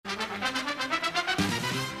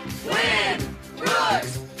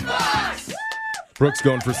Brooke's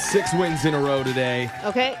going for 6 wins in a row today.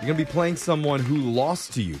 Okay. You're going to be playing someone who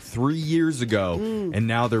lost to you 3 years ago, and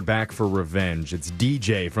now they're back for revenge. It's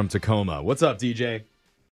DJ from Tacoma. What's up, DJ?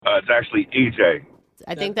 It's actually EJ.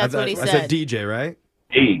 I think that's what he said. I said DJ, right?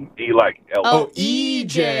 E like L. Oh,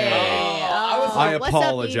 EJ. I what's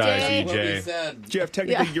apologize, up, EJ. What we said. Jeff,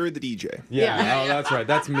 technically, you're the DJ. Yeah, oh, that's right.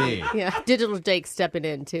 That's me. Yeah, Digital Jake stepping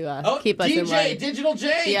in to keep us in DJ, line. Digital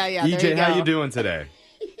J. Yeah, there you EJ, go. how you doing today?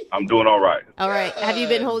 I'm doing all right. All right. Have you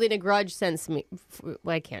been holding a grudge since me? Well,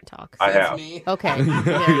 I can't talk. I That's have. me. Okay.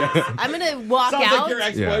 Yeah. I'm going to walk Sounds out. like your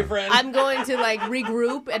ex-boyfriend. I'm going to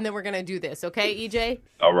regroup, and then we're going to do this. Okay, EJ?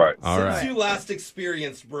 All right. All Since right. you last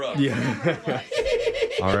experienced Brooke. Yeah.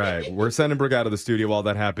 All right. We're sending Brooke out of the studio while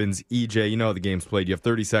that happens. EJ, you know how the game's played. You have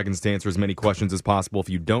 30 seconds to answer as many questions as possible. If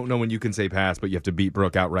you don't know when you can say pass, but you have to beat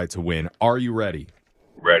Brooke outright to win. Are you ready?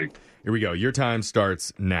 Ready. Here we go. Your time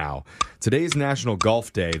starts now. Today's National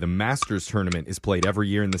Golf Day. The Masters Tournament is played every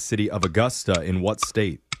year in the city of Augusta. In what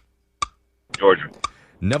state? Georgia.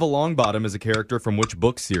 Neville Longbottom is a character from which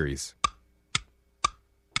book series?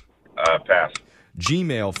 Pass.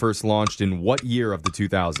 Gmail first launched in what year of the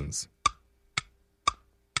 2000s?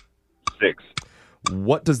 6.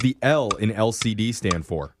 What does the L in LCD stand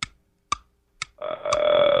for?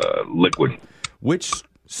 Liquid. Which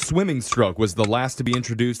swimming stroke was the last to be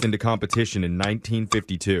introduced into competition in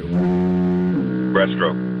 1952?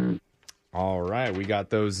 Breaststroke. All right, we got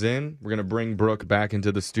those in. We're going to bring Brooke back into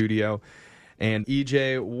the studio. And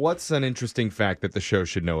EJ, what's an interesting fact that the show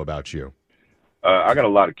should know about you? I got a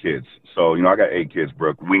lot of kids. So, I got 8 kids,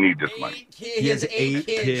 Brooke. We need this money. He has 8 She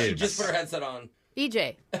kids. just put her headset on.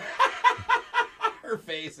 EJ, Her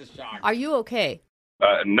face is shocked. are you okay?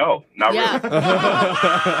 No, not really. Yeah.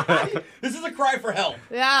 This is a cry for help.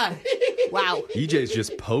 Yeah. Wow. EJ's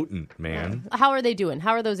just potent, man. How are they doing?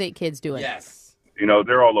 How are those 8 kids doing? Yes.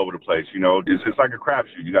 They're all over the place. It's like a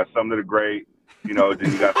crapshoot. You got some that are great, then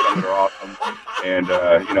you got some that are awesome. And,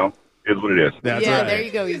 is what it is. That's yeah, right. there you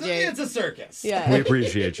go, It's EJ. a circus. We Yeah.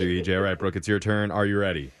 appreciate you, EJ. All right, Brooke, it's your turn. Are you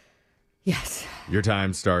ready? Yes. Your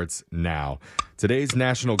time starts now. Today's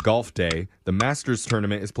National Golf Day. The Masters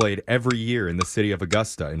Tournament is played every year in the city of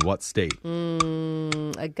Augusta. In what state?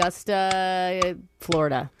 Augusta,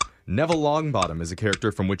 Florida. Neville Longbottom is a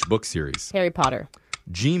character from which book series? Harry Potter.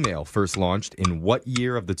 Gmail first launched in what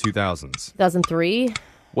year of the 2000s? 2003.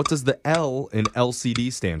 What does the L in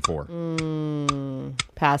LCD stand for?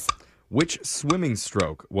 Pass. Which swimming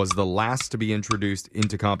stroke was the last to be introduced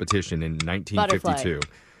into competition in 1952?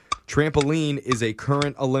 Trampoline is a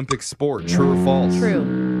current Olympic sport. True or false?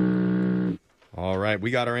 True. All right,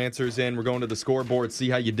 we got our answers in. We're going to the scoreboard, see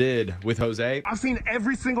how you did with Jose I've seen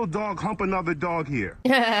every single dog hump another dog here.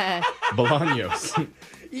 Bolaños.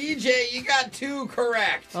 EJ, you got 2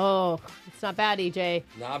 correct. Oh, it's not bad, EJ.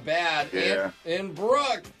 Not bad. Yeah. And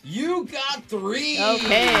Brooke, you got 3.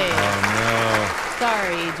 Okay. Oh,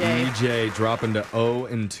 Sorry, no. EJ. EJ dropping to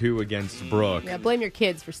 0-2 against Brooke. Yeah, blame your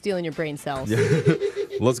kids for stealing your brain cells.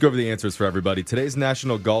 Let's go over the answers for everybody. Today's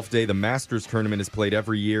National Golf Day. The Masters Tournament is played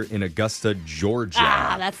every year in Augusta, Georgia.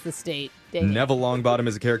 Ah, that's the state. Dang it. Neville Longbottom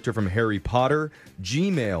is a character from Harry Potter.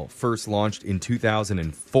 Gmail first launched in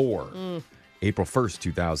 2004. April 1st,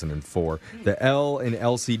 2004. The L in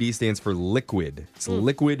LCD stands for liquid. It's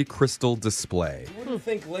liquid crystal display. I wouldn't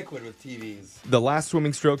think liquid with TVs. The last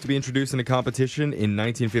swimming stroke to be introduced in a competition in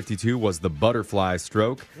 1952 was the butterfly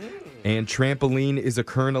stroke. And trampoline is a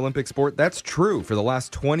current Olympic sport. That's true. For the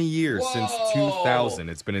last 20 years, since 2000,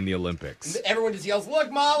 it's been in the Olympics. Everyone just yells,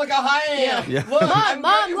 "Look, Mom, look how high I am. Yeah. Look, Mom,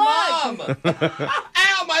 I'm Mom.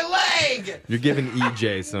 Ow, my leg. You're giving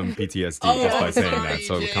EJ some PTSD just by saying that,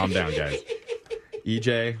 so calm down, guys.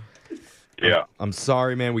 EJ, Yeah. I'm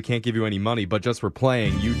sorry, man, we can't give you any money, but just for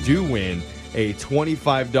playing, you do win a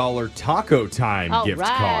 $25 Taco Time All gift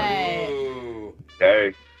card. right. Ooh.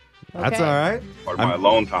 Hey, That's Okay. all right. part of my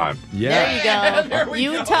alone time. Yeah. There you There go. we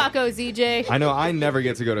You go. and tacos, EJ. I know I never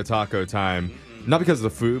get to go to Taco Time. Not because of the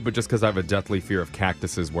food, but just because I have a deathly fear of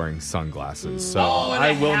cactuses wearing sunglasses. So Oh, and I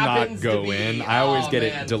it will not happens to go be- in. I always oh, get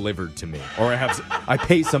man. it delivered to me. Or I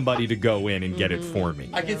pay somebody to go in and get it for me.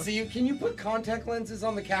 I can see you. Can you put contact lenses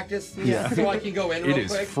on the cactus? Yeah. So I can go in It real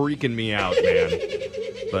is quick? freaking me out, man.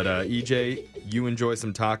 But EJ, you enjoy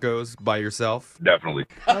some tacos by yourself. Definitely.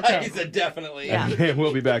 Okay. He said definitely. Yeah. And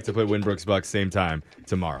we'll be back to play Winbrooks Bucks same time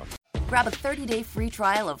tomorrow. Grab a 30-day free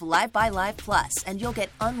trial of Live by Live Plus, and you'll get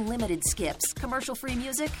unlimited skips, commercial-free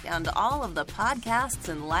music, and all of the podcasts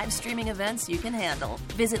and live streaming events you can handle.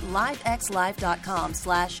 Visit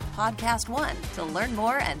livexlive.com/podcast1 to learn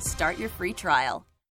more and start your free trial.